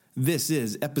This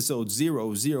is episode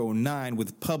 009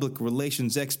 with public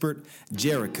relations expert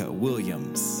Jerica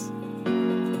Williams.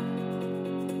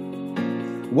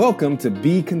 Welcome to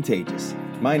Be Contagious.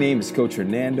 My name is Coach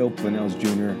Hernando Planels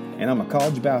Jr., and I'm a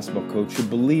college basketball coach who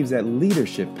believes that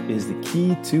leadership is the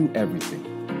key to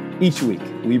everything. Each week,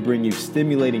 we bring you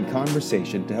stimulating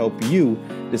conversation to help you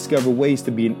discover ways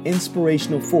to be an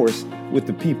inspirational force with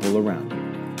the people around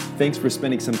you. Thanks for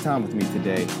spending some time with me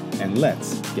today, and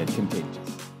let's get contagious.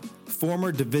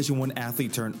 Former Division I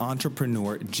athlete turned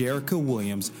entrepreneur Jerica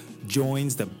Williams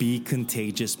joins the Be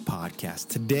Contagious podcast.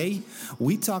 Today,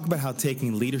 we talk about how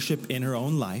taking leadership in her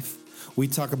own life, we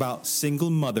talk about single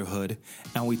motherhood,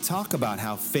 and we talk about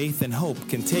how faith and hope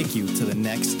can take you to the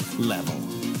next level.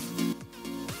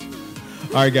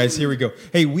 All right, guys, here we go.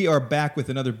 Hey, we are back with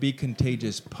another Be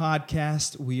Contagious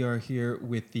podcast. We are here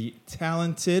with the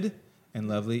talented and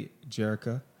lovely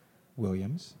Jerica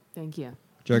Williams. Thank you.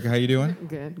 Jerica, how you doing?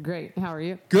 Good. Great. How are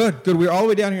you? Good. We're all the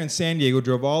way down here in San Diego.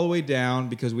 Drove all the way down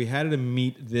because we had to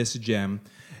meet this gem.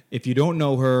 If you don't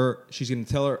know her, she's going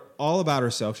to tell her all about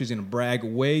herself. She's going to brag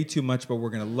way too much, but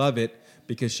we're going to love it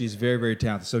because she's very, very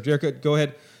talented. So, Jerica, go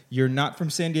ahead. You're not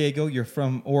from San Diego. You're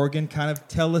from Oregon. Kind of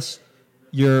tell us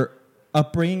your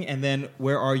upbringing, and then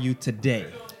where are you today?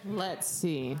 Let's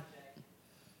see.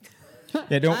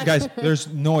 Yeah, guys, there's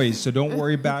noise, so don't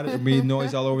worry about it. There'll be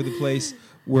noise all over the place.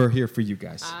 We're here for you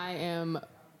guys.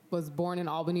 Was born in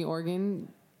Albany, Oregon.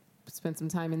 Spent some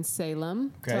time in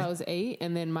Salem till I was 8,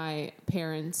 and then my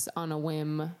parents, on a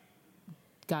whim,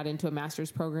 got into a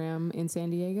master's program in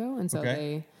San Diego, and so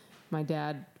my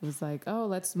dad was like, "Oh,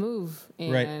 let's move,"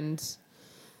 and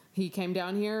he came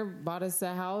down here, bought us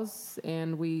a house,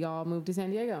 and we all moved to San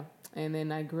Diego. And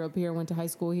then I grew up here, went to high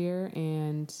school here,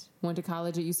 and went to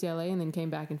college at UCLA, and then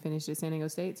came back and finished at San Diego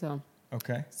State. So,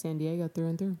 San Diego through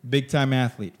and through. Big time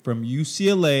athlete from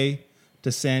UCLA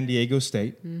to San Diego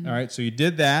State. Mm-hmm. All right, so you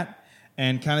did that,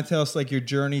 and kind of tell us like your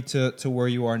journey to where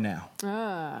you are now.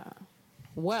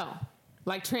 Well,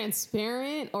 like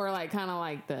transparent or like kind of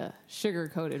like the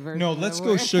sugar-coated version? No, let's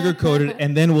go sugar-coated,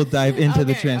 and then we'll dive into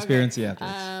the transparency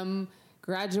after.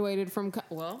 Graduated from,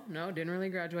 didn't really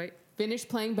graduate. Finished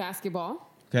playing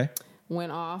basketball. Okay.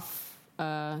 Went off,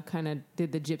 kind of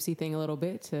did the gypsy thing a little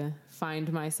bit to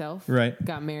find myself. Right.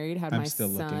 Got married, had my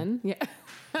son. Looking.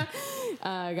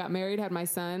 Yeah. Got married, had my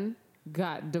son.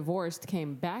 Got divorced,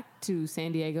 came back to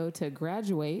San Diego to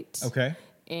graduate. Okay.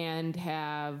 And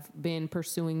have been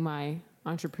pursuing my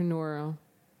entrepreneurial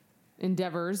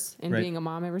endeavors and being a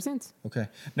mom ever since. Okay.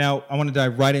 Now, I want to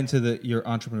dive right into your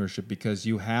entrepreneurship because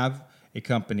you have a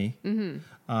company. Mm-hmm.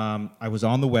 I was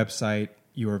on the website.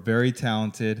 You are very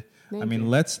talented. Thank you.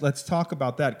 Let's talk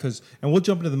about that and we'll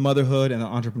jump into the motherhood and the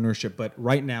entrepreneurship. But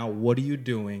right now, what are you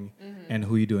doing and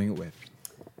who are you doing it with?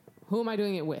 Who am I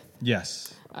doing it with?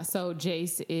 Yes. So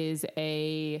JACE is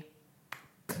a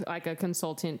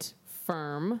consultant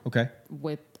firm. Okay.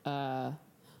 With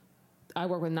I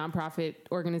work with nonprofit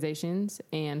organizations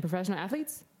and professional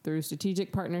athletes through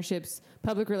strategic partnerships,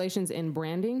 public relations, and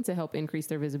branding to help increase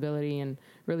their visibility and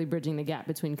really bridging the gap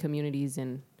between communities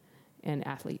and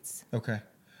athletes. Okay.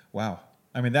 Wow.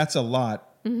 I mean, that's a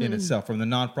lot in itself, from the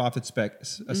nonprofit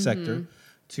sector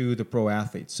to the pro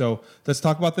athletes. So let's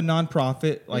talk about the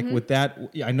nonprofit. With that,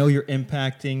 I know you're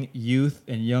impacting youth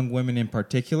and young women in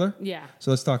particular. Yeah. So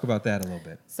let's talk about that a little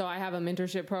bit. So I have a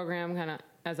mentorship program kind of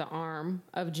as an arm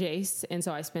of JACE, and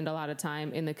so I spend a lot of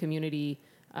time in the community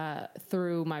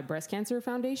through my breast cancer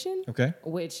foundation,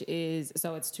 which is,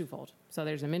 so it's twofold. So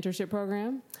there's a mentorship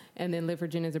program, and then Live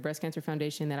Virginia is a breast cancer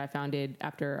foundation that I founded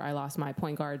after I lost my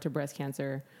point guard to breast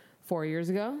cancer 4 years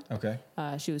ago. Okay.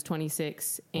 She was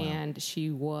 26, and she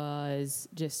was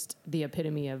just the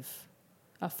epitome of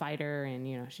a fighter,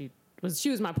 and she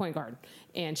was my point guard,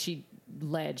 and she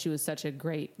was such a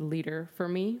great leader for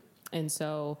me, and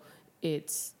so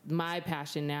it's my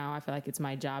passion now. I feel like it's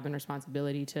my job and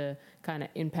responsibility to kind of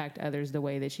impact others the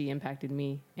way that she impacted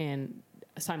me and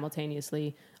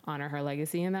simultaneously honor her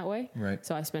legacy in that way. Right.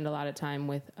 So I spend a lot of time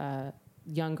with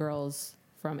young girls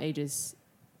from ages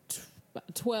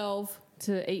 12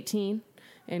 to 18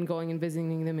 and going and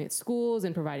visiting them at schools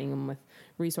and providing them with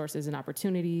resources and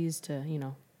opportunities to,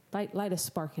 light a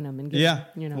spark in them. And give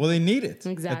them, well, they need it.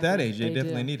 Exactly. At that age, they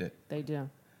definitely need it. They do.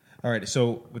 All right,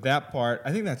 so with that part,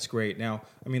 I think that's great. Now,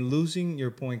 losing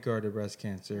your point guard to breast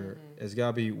cancer has got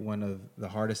to be one of the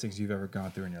hardest things you've ever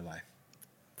gone through in your life.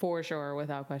 For sure,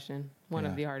 without question. One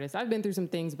of the hardest. I've been through some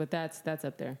things, but that's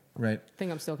up there. Right. I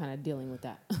think I'm still kind of dealing with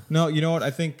that. No, you know what?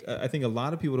 I think a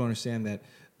lot of people don't understand that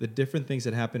the different things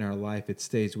that happen in our life, it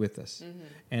stays with us.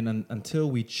 And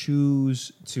until we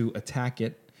choose to attack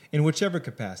it in whichever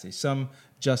capacity, some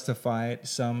justify it.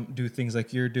 Some do things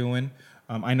like you're doing.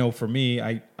 I know for me,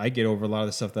 I get over a lot of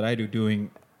the stuff that I do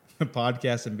doing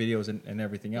podcasts and videos and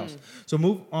everything else. So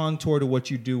move on toward what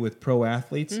you do with pro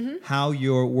athletes, how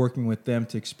you're working with them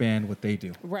to expand what they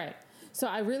do. Right. So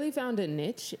I really found a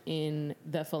niche in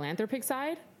the philanthropic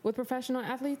side with professional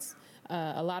athletes.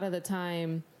 A lot of the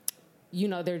time, you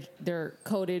know, they're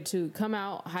coded to come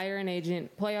out, hire an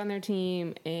agent, play on their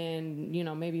team, and, you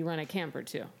know, maybe run a camp or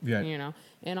two, you know.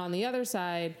 And on the other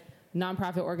side,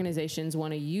 nonprofit organizations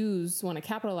want to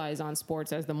capitalize on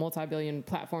sports as the multi-billion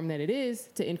platform that it is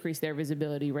to increase their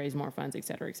visibility, raise more funds, et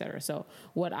cetera, et cetera. So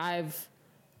what I've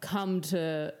come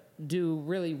to do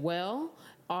really well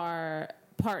are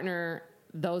partner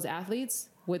those athletes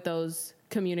with those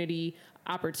community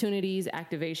opportunities,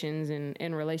 activations,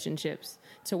 and relationships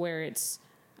to where it's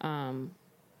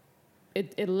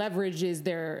it leverages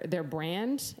their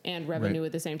brand and revenue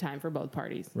at the same time for both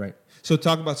parties. Right. So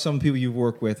talk about some people you've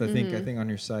worked with. I think on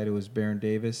your site it was Baron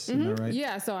Davis. Am I right?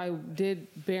 Yeah. So I did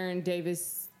Baron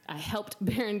Davis. I helped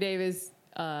Baron Davis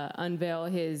unveil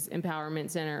his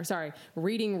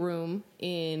reading room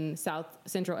in South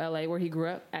Central LA, where he grew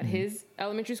up at his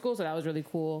elementary school. So that was really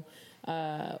cool.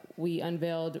 We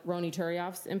unveiled Roni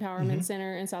Turioff's Empowerment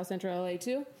Center in South Central LA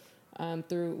too,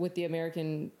 with the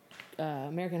American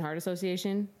Heart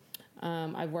Association.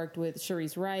 I've worked with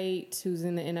Sharice Wright, who's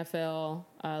in the NFL,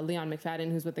 Leon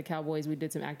McFadden, who's with the Cowboys. We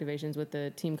did some activations with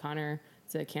the Team Connor.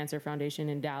 It's a cancer foundation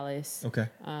in Dallas. Okay.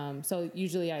 So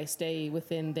usually I stay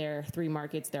within their 3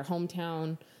 markets, their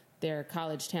hometown, their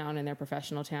college town, and their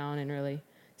professional town, and really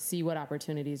see what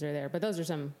opportunities are there. But those are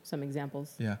some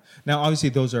examples. Yeah. Now, obviously,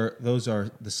 those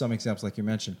are some examples like you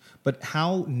mentioned. But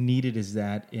how needed is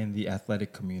that in the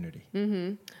athletic community?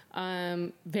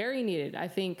 Very needed. I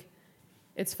think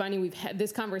it's funny. We've had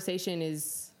this conversation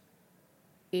is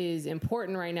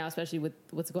important right now, especially with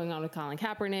what's going on with Colin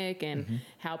Kaepernick and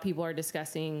how people are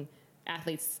discussing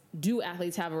athletes. Do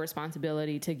athletes have a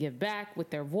responsibility to give back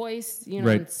with their voice? You know,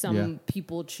 and some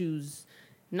people choose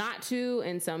not to,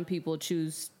 and some people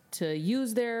choose to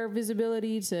use their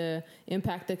visibility to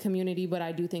impact the community. But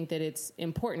I do think that it's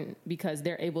important because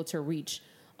they're able to reach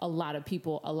a lot of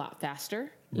people a lot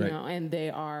faster, you know, and they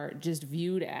are just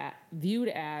viewed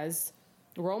as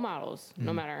role models,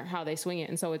 no matter how they swing it.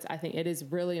 And so I think it is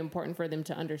really important for them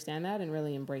to understand that and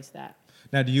really embrace that.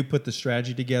 Now, do you put the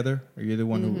strategy together? Or you're the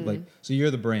one who so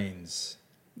you're the brains?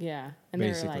 Yeah. And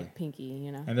basically. They're like Pinky,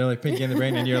 you know. And they're like Pinky and the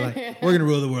brain, and you're like, we're going to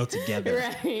rule the world together.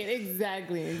 Right.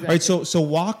 Exactly. All right. So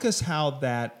walk us how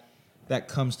that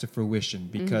comes to fruition,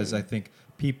 because I think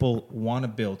people want to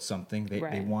build something.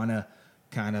 They want to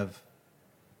kind of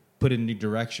put it in a new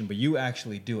direction, but you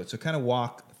actually do it. So kind of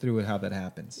walk through it, how that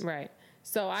happens. Right.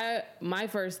 So my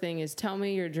first thing is tell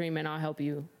me your dream and I'll help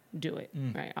you do it.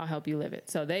 Right. I'll help you live it.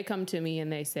 So they come to me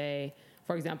and they say,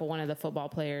 for example, one of the football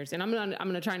players, and I'm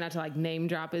gonna try not to like name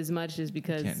drop as much, just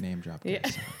because can't name drop.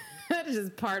 That's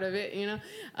just part of it, you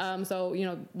know. So you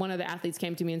know, one of the athletes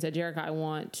came to me and said, Jerica, I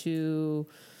want to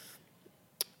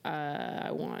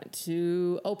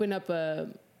open up a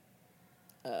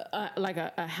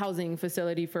housing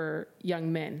facility for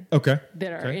young men. Okay.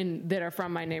 That are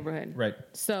from my neighborhood. Right.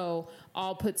 So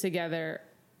I'll put together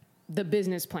the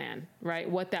business plan, right?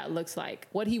 What that looks like,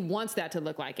 what he wants that to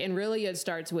look like. And really it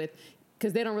starts with,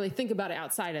 because they don't really think about it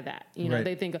outside of that. You know,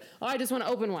 they think, oh, I just want to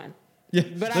open one. Yeah,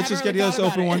 but let's just get us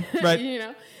open one. Right. You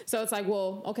know, so it's like,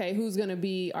 well, okay, who's going to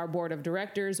be our board of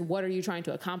directors? What are you trying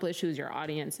to accomplish? Who's your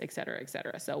audience, et cetera, et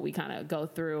cetera. So we kind of go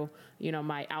through, you know,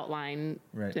 my outline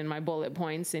and my bullet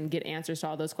points and get answers to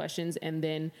all those questions. And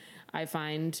then I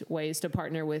find ways to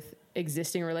partner with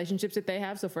existing relationships that they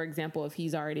have. So for example, if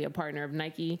he's already a partner of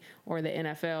Nike or the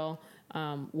NFL,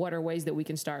 what are ways that we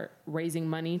can start raising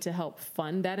money to help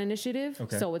fund that initiative?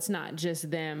 Okay. So it's not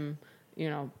just them, you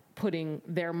know, putting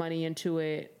their money into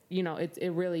it. You know,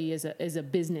 it really is a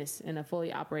business, and a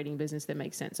fully operating business that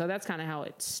makes sense. So that's kind of how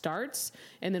it starts.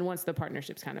 And then once the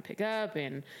partnerships kind of pick up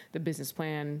and the business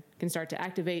plan can start to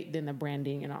activate, then the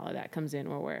branding and all of that comes in,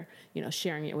 where we're, you know,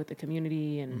 sharing it with the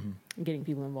community and getting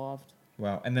people involved.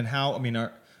 Wow. And then how, I mean,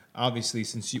 obviously,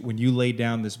 when you lay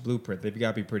down this blueprint, they've got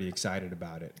to be pretty excited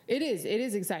about it. It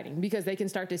is exciting because they can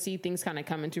start to see things kind of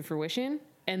come into fruition.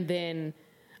 And then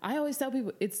I always tell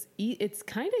people it's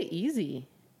kind of easy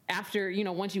after, you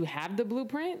know, once you have the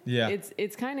blueprint. Yeah,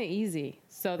 it's kind of easy.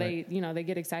 So they, you know, they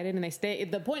get excited and they stay.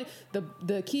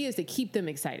 The key is to keep them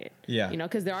excited. Yeah, you know,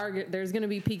 because there's going to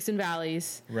be peaks and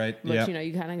valleys. Right. But you know,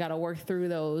 you kind of got to work through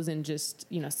those and just,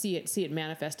 you know, see it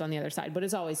manifest on the other side. But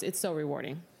it's so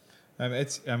rewarding.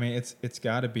 It's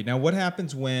got to be. Now, what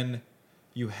happens when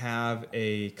you have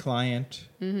a client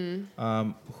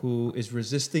who is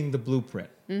resisting the blueprint,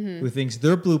 who thinks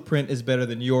their blueprint is better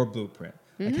than your blueprint.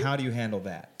 Like, how do you handle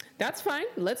that? That's fine.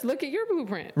 Let's look at your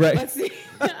blueprint. Right. Let's see.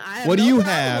 What do you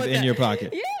have in your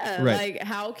pocket? Yeah. Right. Like,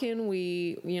 how can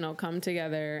we, come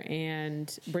together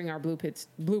and bring our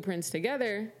blueprints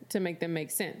together to make them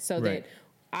make sense? So that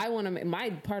I want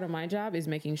to, part of my job is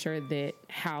making sure that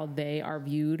how they are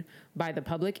viewed by the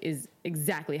public is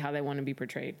exactly how they want to be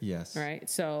portrayed. Yes. Right.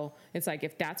 So it's like,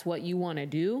 if that's what you want to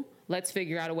do, let's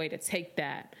figure out a way to take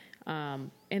that.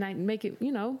 And I make it,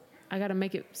 I got to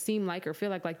make it seem like or feel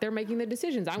like they're making the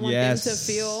decisions. I want them to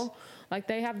feel like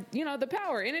they have, the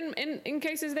power. And in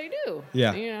cases they do.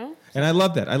 Yeah. And I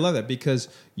love that. I love that because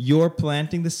you're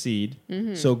planting the seed,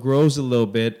 so it grows a little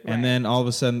bit, and then all of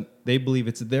a sudden they believe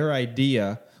it's their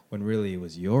idea when really it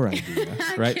was your idea,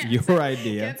 right? Your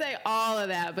idea. Can't say all of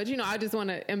that, but I just want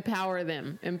to empower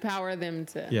them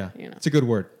to. Yeah. It's a good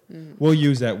word. We'll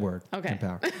use that word. Okay.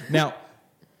 Empower. Now,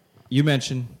 you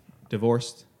mentioned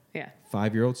divorced. Yeah.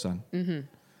 5-year-old son.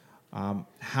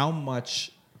 How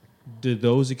much do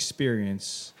those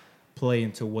experiences play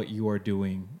into what you are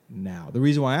doing now? The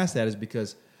reason why I ask that is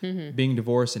because being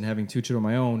divorced and having 2 children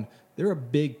of my own, they're a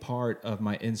big part of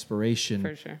my inspiration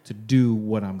For sure. to do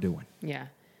what I'm doing. Yeah.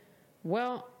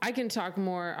 Well, I can talk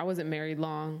more. I wasn't married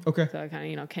long. Okay. So I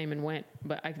kind of, came and went,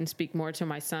 but I can speak more to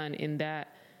my son in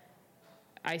that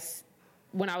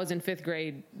when I was in 5th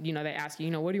grade, they ask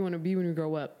you, what do you want to be when you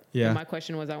grow up? Yeah. And my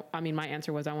question was, my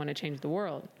answer was, I want to change the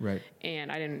world. Right.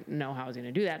 And I didn't know how I was going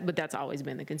to do that, but that's always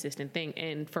been the consistent thing.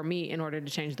 And for me, in order to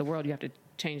change the world, you have to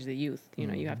change the youth.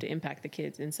 You have to impact the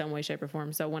kids in some way, shape, or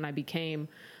form. So when I became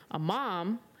a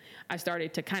mom, I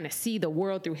started to kind of see the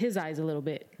world through his eyes a little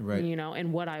bit. Right.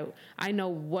 And what I know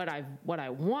what I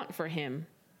want for him.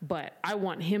 But I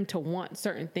want him to want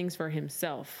certain things for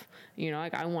himself.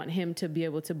 I want him to be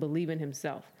able to believe in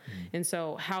himself. And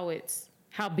so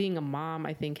how being a mom,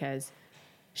 I think, has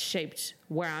shaped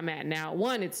where I'm at now.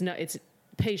 One, it's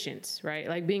patience, right?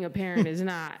 Like, being a parent is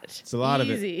not it's a lot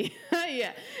easy.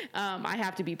 Yeah. I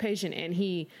have to be patient, and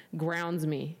he grounds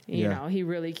me. He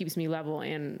really keeps me level.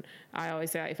 And I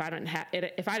always say, if I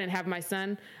didn't have my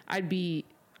son,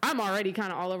 I'm already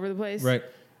kind of all over the place. Right.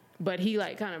 But he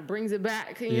kind of brings it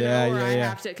back, I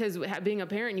have to, because being a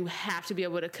parent, you have to be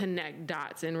able to connect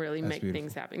dots and really make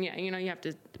things happen. Yeah. You have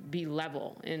to be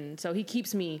level. And so he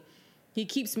keeps me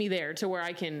there to where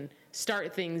I can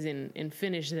start things and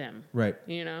finish them. Right.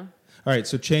 All right.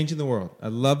 So changing the world. I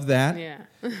love that. Yeah.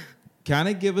 Kind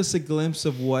of give us a glimpse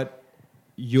of what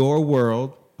your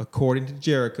world, according to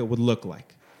Jerica, would look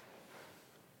like.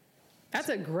 That's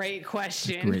a great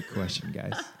question. Great question,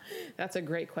 guys. That's a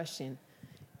great question.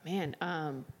 Man,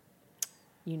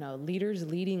 leaders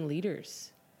leading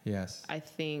leaders. Yes. I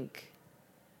think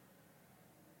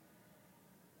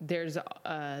there's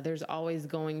always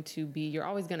going to be, you're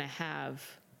always going to have,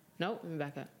 let me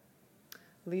back up.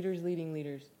 Leaders leading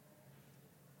leaders.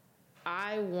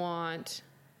 I want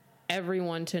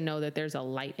everyone to know that there's a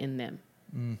light in them.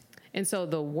 And so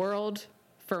the world,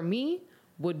 for me,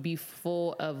 would be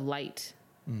full of light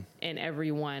and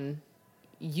everyone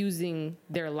using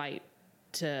their light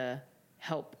to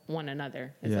help one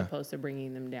another as opposed to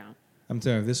bringing them down. I'm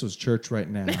telling you, if this was church right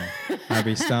now, I'd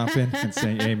be stomping and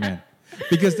saying amen.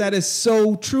 Because that is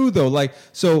so true, though.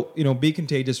 Be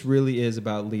Contagious really is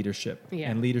about leadership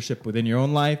and leadership within your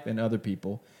own life and other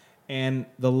people. And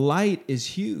the light is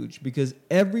huge because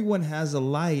everyone has a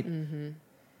light.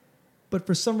 But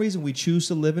for some reason, we choose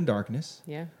to live in darkness.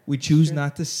 Yeah. We choose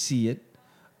not to see it.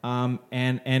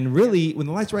 And really, when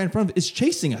the light's right in front of it, it's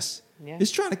chasing us. Yeah.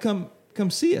 It's trying to come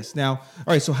see us. Now, all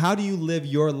right, so how do you live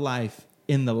your life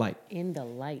in the light? In the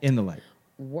light. In the light.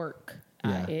 Work.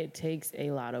 Yeah. It takes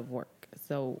a lot of work.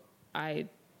 So I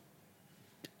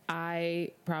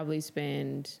probably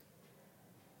spend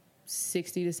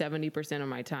 60 to 70% of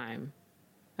my time.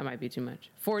 That might be too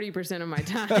much. 40% of my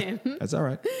time. That's all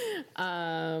right.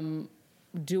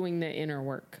 Doing the inner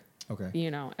work.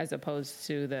 Okay. As opposed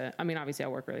to obviously I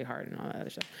work really hard and all that other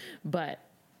stuff. But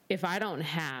if I don't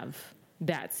have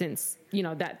that sense,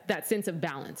 that sense of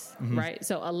balance, right?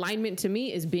 So alignment to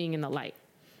me is being in the light,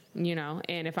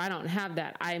 and if I don't have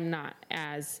that, I'm not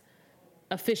as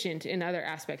efficient in other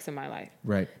aspects of my life.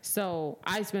 Right. So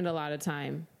I spend a lot of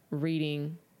time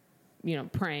reading,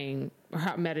 praying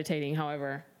or meditating,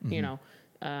 however, and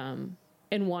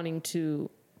wanting to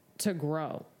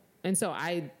grow. And so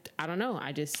I don't know.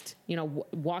 I just,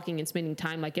 walking and spending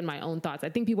time in my own thoughts. I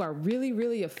think people are really,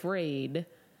 really afraid.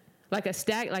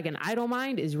 An idle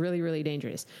mind is really, really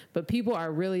dangerous. But people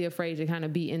are really afraid to kind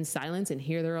of be in silence and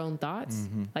hear their own thoughts.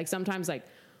 Sometimes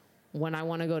when I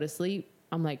want to go to sleep,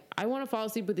 I'm like, I want to fall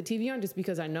asleep with the TV on just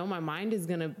because I know my mind is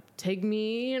going to take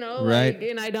me, Right.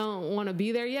 and I don't want to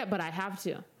be there yet, but I have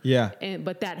to. Yeah.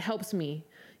 But that helps me,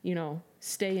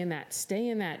 stay in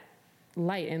that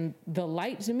light. And the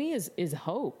light to me is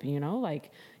hope,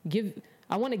 like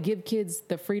I want to give kids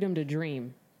the freedom to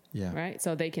dream. Yeah. Right.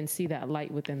 So they can see that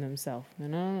light within themselves.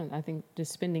 I think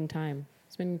just spending time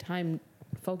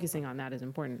focusing on that is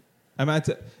important.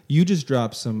 You just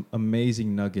dropped some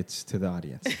amazing nuggets to the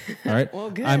audience. All right.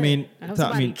 Well, good. I hope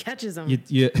somebody catches them.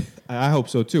 I hope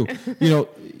so too. The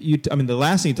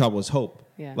last thing you taught was hope.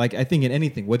 Yeah. Like I think in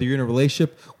anything, whether you're in a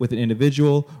relationship with an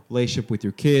individual, relationship with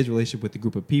your kids, relationship with a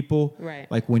group of people, right.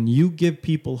 Like when you give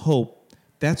people hope,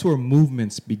 that's where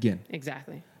movements begin.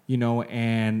 Exactly.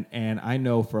 And I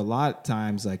know for a lot of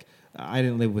times, like I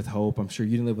didn't live with hope. I'm sure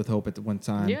you didn't live with hope at the one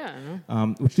time. Yeah. I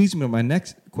know. Which leads me to my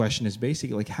next question is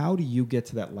basically like, how do you get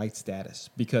to that light status?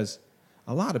 Because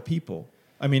a lot of people,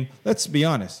 let's be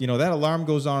honest, that alarm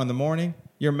goes on in the morning,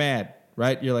 you're mad,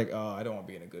 right? You're like, oh, I don't want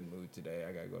to be in a good mood today.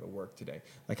 I got to go to work today.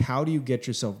 Like, how do you get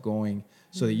yourself going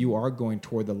so that you are going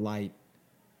toward the light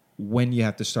when you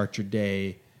have to start your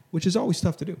day, which is always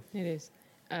tough to do? It is.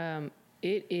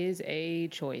 It is a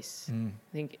choice. I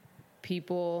think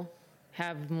people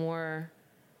have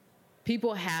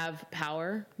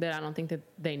power that I don't think that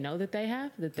they know that they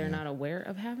have, that they're not aware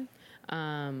of having.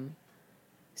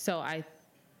 So I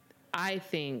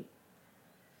think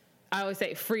I always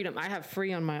say freedom. I have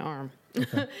free on my arm.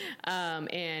 Okay.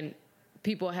 And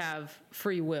people have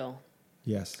free will.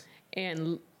 Yes.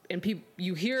 And people,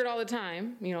 you hear it all the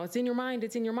time, it's in your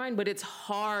mind, but it's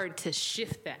hard to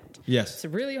shift that. Yes.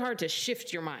 It's really hard to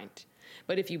shift your mind.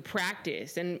 But if you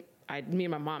practice, and me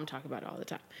and my mom talk about it all the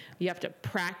time, you have to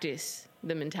practice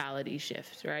the mentality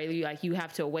shift, right? You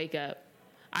have to wake up.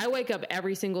 I wake up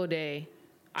every single day.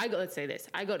 Let's say this.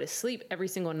 I go to sleep every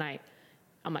single night.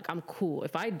 I'm like, I'm cool.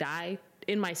 If I die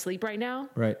in my sleep right now,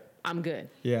 right, I'm good.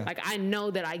 Yeah. Like I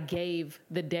know that I gave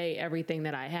the day everything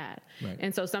that I had. Right.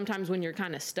 And so sometimes when you're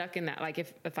kind of stuck in that, like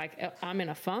if I'm in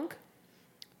a funk,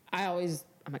 I'm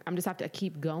like, I just have to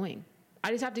keep going.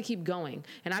 I just have to keep going.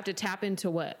 And I have to tap into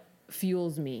what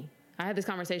fuels me. I had this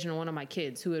conversation with one of my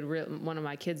kids one of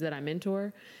my kids that I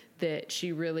mentor, that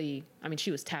she really,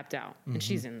 she was tapped out. Mm-hmm. And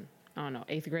she's in,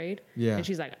 8th grade. Yeah. And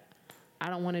she's like, I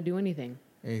don't want to do anything.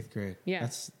 8th grade. Yeah.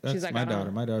 That's she's like, my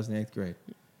daughter. My daughter's in 8th grade.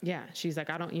 Yeah. She's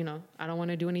like, I don't want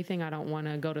to do anything. I don't want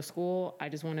to go to school. I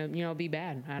just want to, be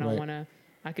bad. I don't want to,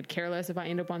 I could care less if I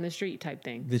end up on the street type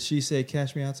thing. Did she say,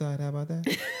 catch me outside? How about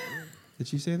that? Did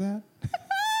she say that?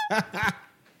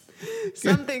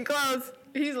 Something close.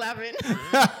 He's laughing.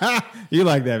 You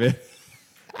like that, man?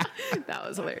 That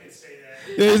was hilarious.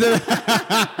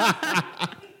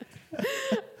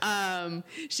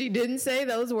 She didn't say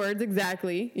those words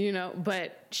exactly,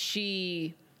 but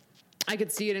I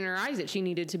could see it in her eyes that she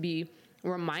needed to be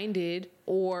reminded,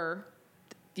 or,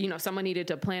 someone needed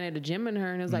to plant at a gym in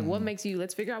her. And it was like,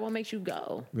 let's figure out what makes you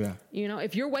go. Yeah.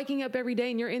 If you're waking up every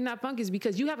day and you're in that funk, it's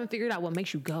because you haven't figured out what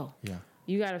makes you go. Yeah.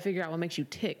 You got to figure out what makes you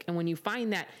tick. And when you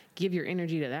find that, give your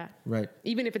energy to that. Right.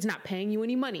 Even if it's not paying you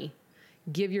any money,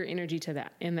 give your energy to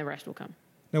that, and the rest will come.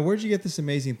 Now, where'd you get this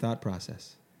amazing thought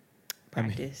process?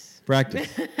 Practice.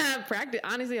 Practice. Practice.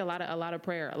 Honestly, a lot of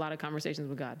prayer, a lot of conversations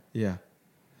with God. Yeah.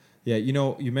 Yeah.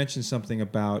 You mentioned something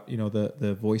about,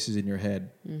 the voices in your head.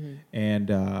 Mm-hmm.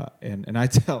 And I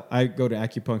go to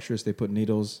acupuncturists, they put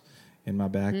needles in my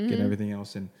back and everything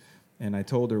else. And I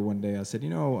told her one day, I said,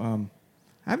 I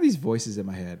have these voices in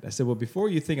my head. I said, well, before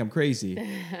you think I'm crazy,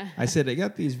 I said, I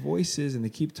got these voices and they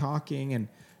keep talking and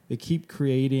they keep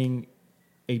creating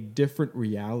a different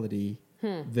reality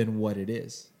than what it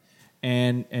is.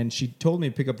 And she told me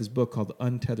to pick up this book called The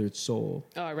Untethered Soul.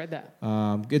 Oh, I read that.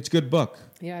 It's a good book.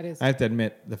 Yeah, it is. I have to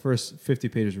admit, the first 50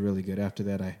 pages were really good. After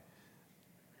that, I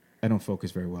don't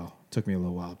focus very well. It took me a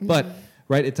little while. But,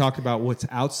 right, it talked about what's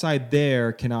outside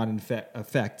there cannot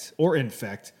affect or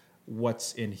infect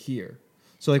what's in here.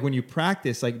 So, like, when you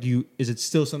practice, like, is it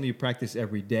still something you practice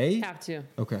every day? Have to.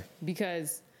 Okay.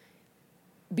 Because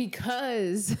you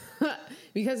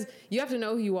have to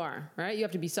know who you are, right? You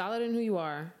have to be solid in who you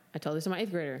are. I told this to my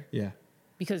 8th grader. Yeah.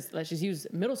 Because let's just use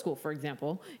middle school, for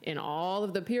example, and all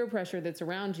of the peer pressure that's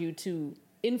around you to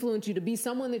influence you to be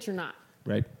someone that you're not.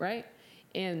 Right. Right?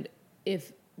 And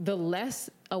if the less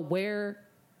aware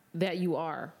that you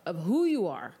are of who you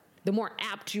are, the more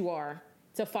apt you are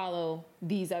to follow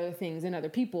these other things and other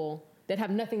people that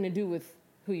have nothing to do with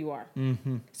who you are.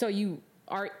 Mm-hmm. So you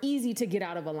are easy to get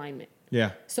out of alignment.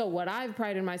 Yeah. So what I've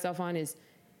prided myself on is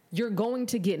you're going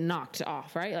to get knocked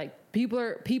off, right? Like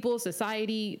people,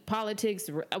 society, politics,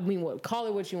 I mean, call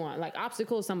it what you want. Like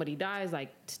obstacles, somebody dies, like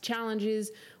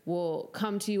challenges will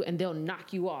come to you and they'll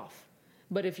knock you off.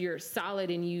 But if you're solid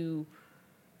and you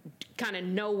kind of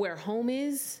know where home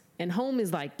is, and home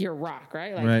is like your rock,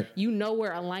 right? Like you know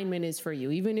where alignment is for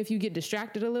you. Even if you get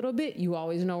distracted a little bit, you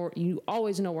always know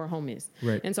where home is.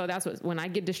 Right. And so that's what, when I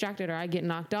get distracted or I get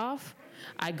knocked off,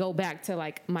 I go back to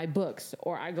like my books,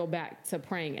 or I go back to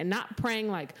praying, and not praying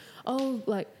like, oh,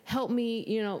 like help me,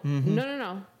 you know.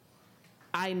 No.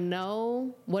 I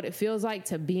know what it feels like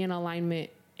to be in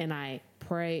alignment, and I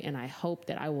pray and I hope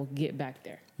that I will get back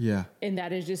there. Yeah. And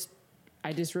that is just,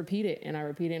 I just repeat it and I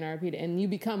repeat it and I repeat it. And you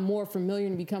become more familiar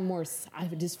and become more, I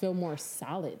just feel more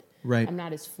solid. Right. I'm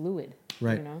not as fluid.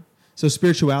 Right. You know? So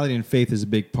spirituality and faith is a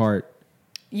big part.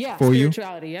 Yeah. For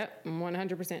spirituality. Yep.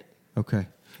 100%. Okay.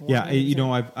 100%. Yeah. You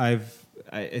know,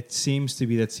 it seems to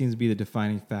be the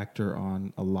defining factor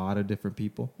on a lot of different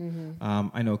people.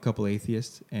 I know a couple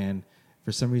atheists, and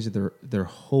for some reason they're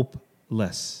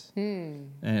hopeless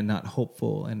and not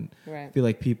hopeful. And I feel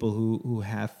like people who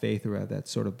have faith or have that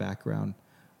sort of background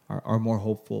are more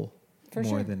hopeful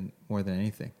than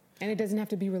anything. And it doesn't have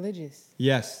to be religious.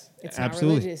 Yes, it's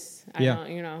absolutely. Not religious. I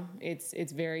don't, you know,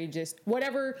 it's very just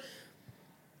whatever.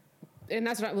 And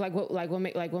that's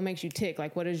what makes you tick.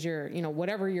 Like, what is your, you know,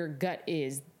 whatever your gut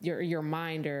is, your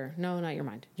mind, or no, not your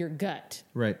mind, your gut.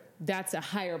 Right. That's a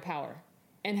higher power.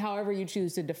 And however you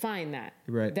choose to define that,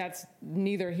 that's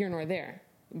neither here nor there.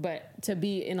 But to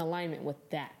be in alignment with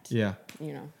that. Yeah.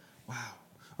 You know. Wow.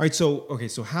 All right.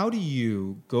 So how do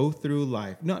you go through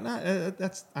life? No,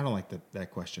 I don't like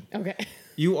that question. Okay.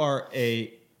 You are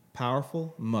a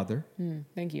powerful mother.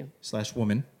 Thank you. /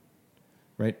 woman,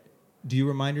 right? Do you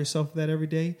remind yourself of that every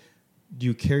day? Do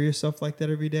you carry yourself like that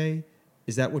every day?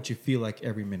 Is that what you feel like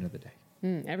every minute of the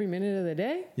day? Every minute of the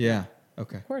day? Yeah.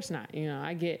 Okay. Of course not. You know,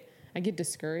 I get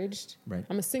discouraged. Right.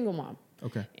 I'm a single mom.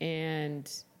 Okay.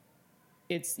 And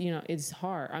it's, you know, it's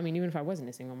hard. I mean, even if I wasn't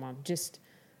a single mom, just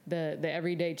the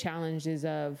everyday challenges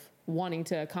of wanting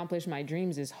to accomplish my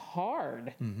dreams is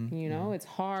hard. You know, it's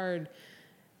hard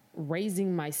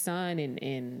raising my son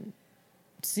and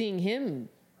seeing him,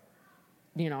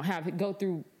 you know, go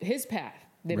through his path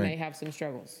that may have some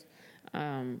struggles.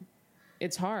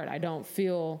 It's hard.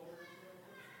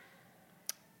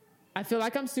 I feel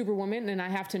like I'm Superwoman, and I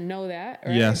have to know that.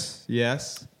 Right?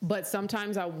 Yes. But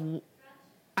sometimes I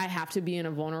have to be in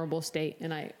a vulnerable state,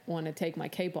 and I want to take my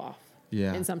cape off.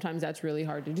 Yeah. And sometimes that's really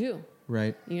hard to do.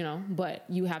 Right. You know, but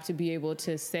you have to be able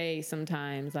to say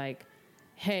sometimes like,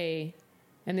 hey,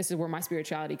 and this is where my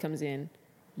spirituality comes in.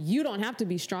 You don't have to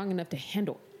be strong enough to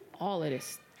handle all of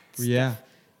this stuff. Yeah.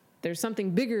 There's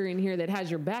something bigger in here that has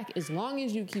your back as long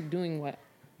as you keep doing what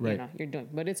you know, you're doing.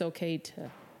 But it's okay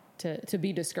to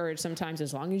be discouraged sometimes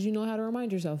as long as you know how to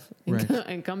remind yourself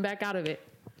and come back out of it.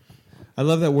 I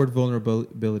love that word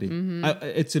vulnerability.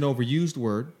 It's an overused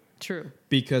word. True.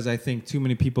 Because I think too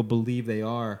many people believe they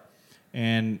are.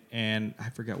 And I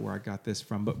forgot where I got this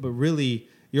from, but really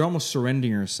you're almost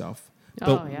surrendering yourself.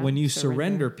 But when you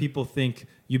surrender, people think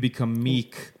you become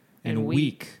meek and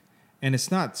weak. And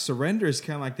it's not. Surrender is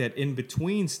kind of like that in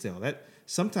between still. That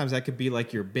sometimes that could be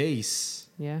like your base.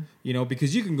 Yeah. You know,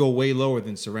 because you can go way lower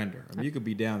than surrender. I mean, you could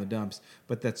be down the dumps,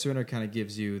 but that surrender kind of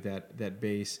gives you that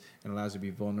base and allows you to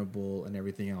be vulnerable and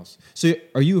everything else. So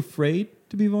are you afraid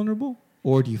to be vulnerable,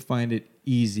 or do you find it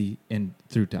easy and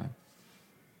through time?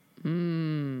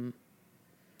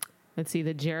 Let's see,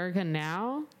 the Jerica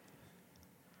now,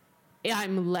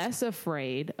 I'm less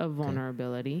afraid of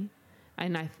vulnerability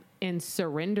and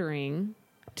surrendering,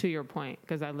 to your point,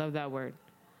 because I love that word,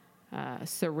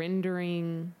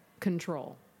 surrendering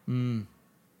control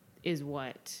is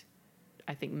what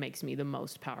I think makes me the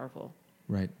most powerful.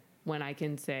 Right. When I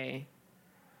can say,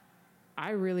 I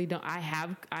really don't, I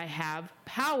have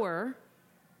power,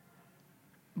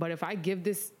 but if I give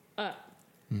this up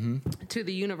to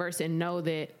the universe and know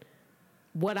that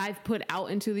what I've put out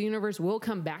into the universe will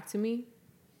come back to me,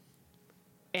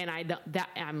 and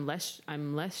I'm less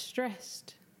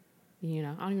stressed. You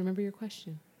know, I don't even remember your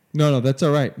question. No, that's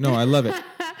all right. No, I love it.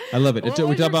 I love it. We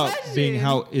talk about being,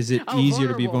 how is it easier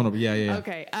to be vulnerable? Yeah.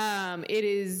 Okay. It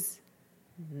is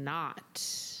not.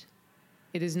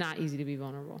 It is not easy to be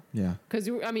vulnerable. Yeah. Because,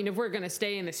 I mean, if we're going to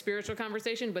stay in the spiritual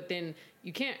conversation, but then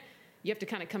you have to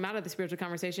kind of come out of the spiritual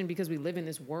conversation because we live in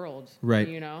this world. Right.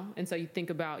 You know? And so you think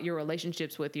about your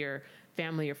relationships with your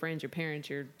family, your friends, your parents,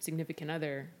 your significant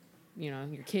other, you know,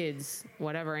 your kids,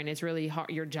 whatever. And it's really hard,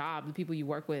 your job, the people you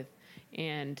work with.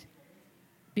 And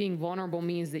being vulnerable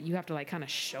means that you have to like kind of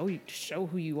show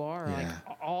who you are, like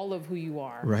all of who you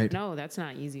are. Right. No, that's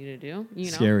not easy to do. You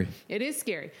know, scary. It is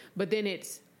scary, but then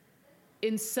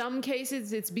in some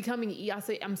cases it's becoming.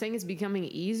 I'm saying it's becoming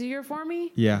easier for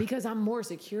me. Yeah. Because I'm more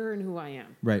secure in who I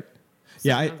am. Right.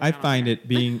 Yeah, I find it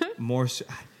being more.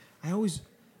 I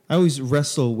always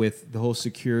wrestle with the whole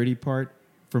security part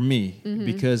for me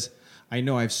because I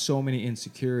know I have so many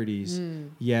insecurities.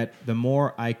 Yet the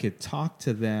more I could talk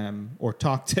to them or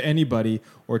talk to anybody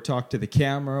or talk to the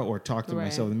camera or talk to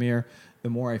myself in the mirror, the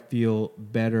more I feel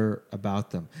better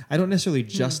about them. I don't necessarily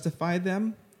justify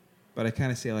them, but I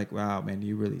kind of say like, "Wow, man,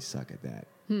 you really suck at that."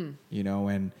 You know,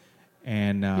 and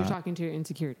you're talking to your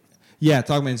insecurities. Yeah,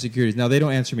 talking about insecurities. Now, they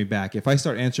don't answer me back. If I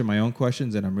start answering my own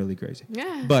questions, then I'm really crazy.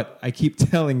 Yeah. But I keep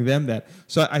telling them that.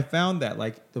 So I found that,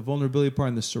 like, the vulnerability part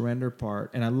and the surrender part,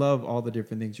 and I love all the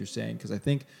different things you're saying, because I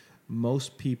think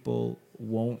most people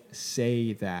won't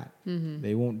say that.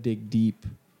 They won't dig deep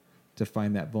to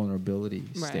find that vulnerability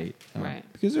state.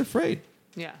 Because they're afraid.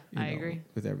 Yeah, I agree.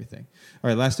 With everything. All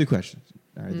right, last two questions.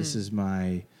 All right, this is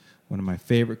one of my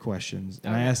favorite questions,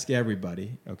 and I ask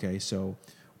everybody, okay, so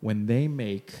when they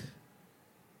make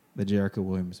the Jerica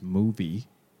Williams movie,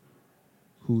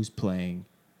 who's playing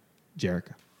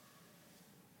Jerica?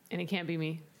 And it can't be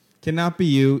me. Cannot be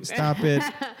you. Stop it.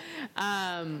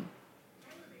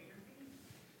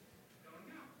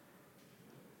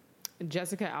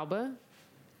 Jessica Alba.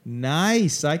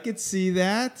 Nice. I could see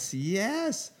that.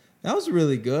 Yes. That was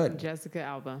really good. Jessica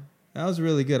Alba. That was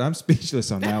really good. I'm speechless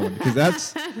on that one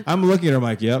because I'm looking at her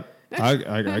like, yep,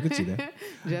 I could see that.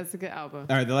 Jessica Alba. All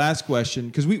right, the last question,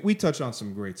 because we touched on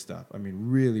some great stuff. I mean,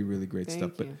 really, really great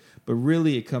stuff. Thank you. But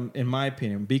really, in my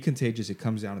opinion, Be Contagious, it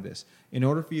comes down to this. In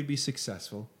order for you to be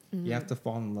successful, you have to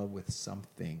fall in love with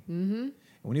something. And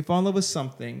when you fall in love with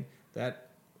something, that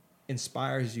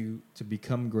inspires you to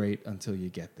become great until you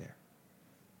get there.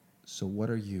 So what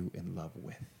are you in love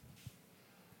with?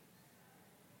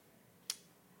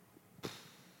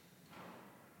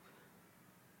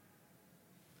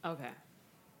 Okay.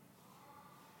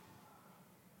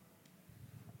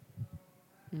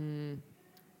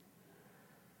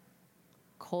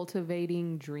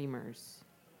 Cultivating dreamers.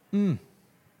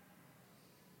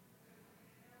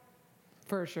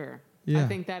 For sure. Yeah. I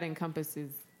think that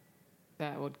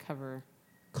would cover.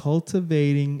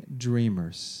 Cultivating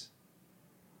dreamers.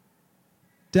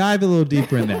 Dive a little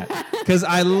deeper in that, because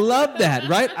I love that,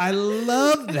 right? I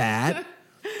love that.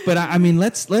 But I mean,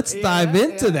 let's dive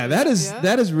into that.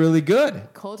 That is really good.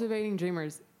 Cultivating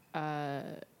dreamers.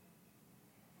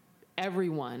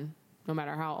 Everyone, no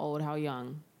matter how old, how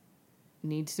young,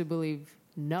 needs to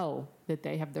know that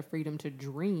they have the freedom to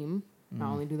dream.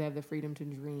 Not only do they have the freedom to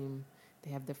dream,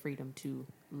 they have the freedom to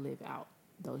live out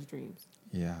those dreams.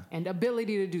 Yeah. And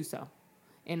ability to do so.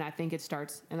 And I think it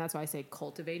starts, and that's why I say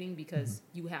cultivating, because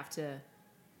you have to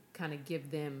kind of give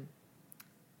them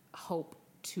hope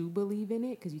to believe in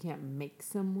it, because you can't make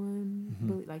someone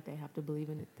believe, like they have to believe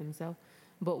in it themselves.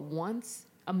 But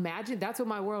imagine that's what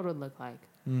my world would look like.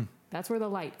 That's where the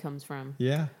light comes from.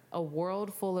 Yeah. A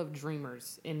world full of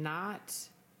dreamers, and not,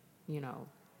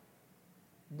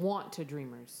 want to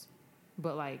dreamers,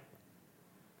 but like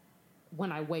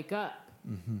when I wake up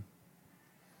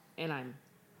and I'm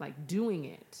like doing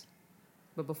it.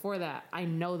 But before that, I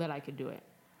know that I could do it.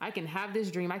 I can have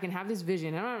this dream. I can have this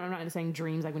vision. I'm not saying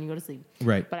dreams like when you go to sleep.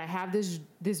 Right. But I have this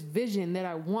vision that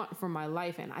I want for my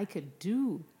life, and I could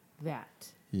do that.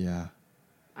 Yeah.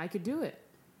 I could do it.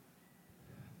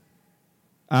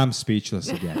 I'm speechless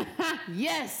again.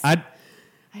 Yes.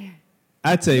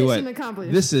 I tell you what.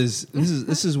 Accomplished. This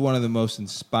is one of the most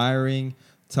inspiring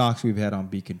talks we've had on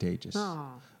Be Contagious.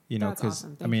 Oh, because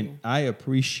awesome. I mean, I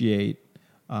appreciate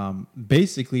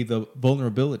basically the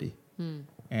vulnerability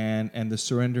and the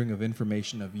surrendering of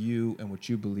information of you and what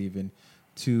you believe in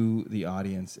to the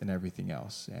audience and everything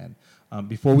else. And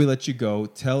before we let you go,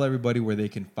 tell everybody where they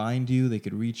can find you, they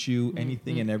could reach you,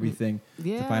 anything and everything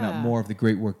to find out more of the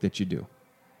great work that you do.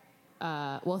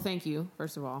 Well, thank you,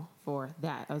 first of all, for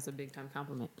that. That was a big time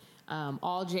compliment.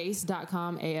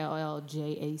 Alljace.com,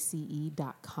 ALLJACE.com.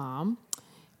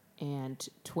 And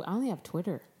I only have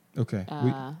Twitter. Okay.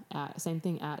 Same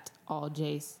thing at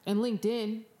Alljace. And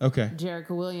LinkedIn. Okay.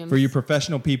 Jerica Williams. For you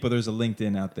professional people, there's a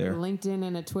LinkedIn out there. LinkedIn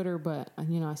and a Twitter, but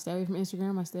I stay away from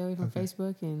Instagram. I stay away from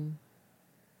Facebook, and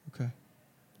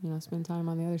spend time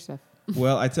on the other stuff.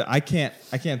 Well, I can't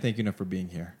thank you enough for being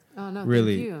here. Oh no,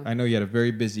 really. Thank you. I know you had a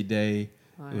very busy day.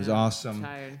 It was awesome.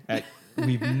 I'm tired.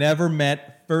 We've never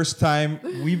met. First time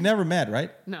we've never met,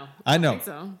 right? No, I know. Think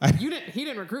so. He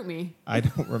didn't recruit me. I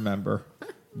don't remember,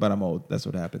 but I'm old. That's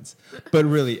what happens. But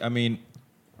really, I mean,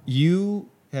 you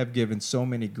have given so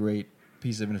many great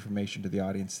pieces of information to the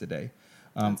audience today.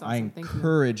 That's I awesome.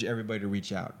 encourage everybody to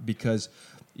reach out because,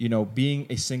 being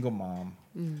a single mom,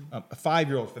 a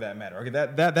 5-year-old for that matter, okay,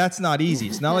 that's not easy.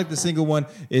 It's not like the single one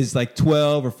is like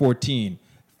 12 or 14,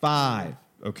 5,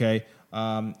 okay,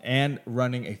 and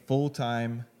running a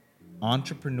full-time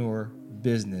entrepreneur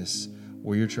business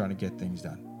where you're trying to get things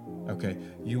done. Okay,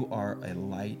 you are a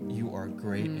light, you are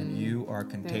great, and you are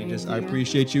contagious. I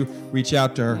appreciate you. Reach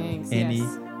out to her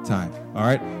anytime. All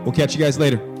right, we'll catch you guys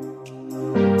later.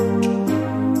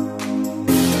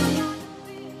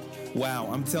 Wow,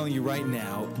 I'm telling you right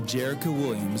now, Jerica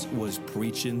Williams was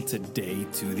preaching today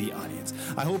to the audience.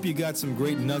 I hope you got some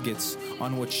great nuggets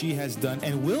on what she has done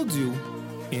and will do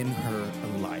in her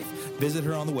life. Visit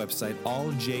her on the website,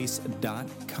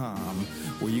 alljace.com,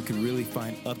 where you can really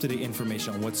find up-to-date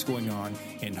information on what's going on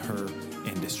in her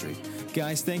industry.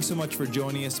 Guys, thanks so much for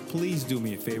joining us. Please do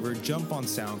me a favor. Jump on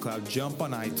SoundCloud. Jump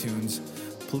on iTunes.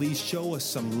 Please show us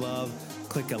some love.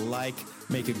 Click a like.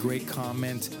 Make a great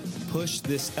comment. Push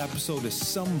this episode to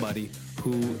somebody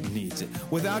who needs it.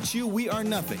 Without you, we are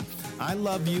nothing. I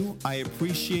love you. I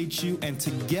appreciate you. And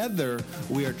together,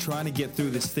 we are trying to get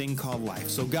through this thing called life.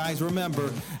 So guys, remember,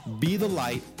 be the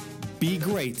light, be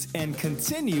great, and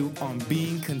continue on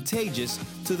being contagious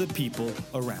to the people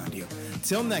around you.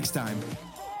 Till next time.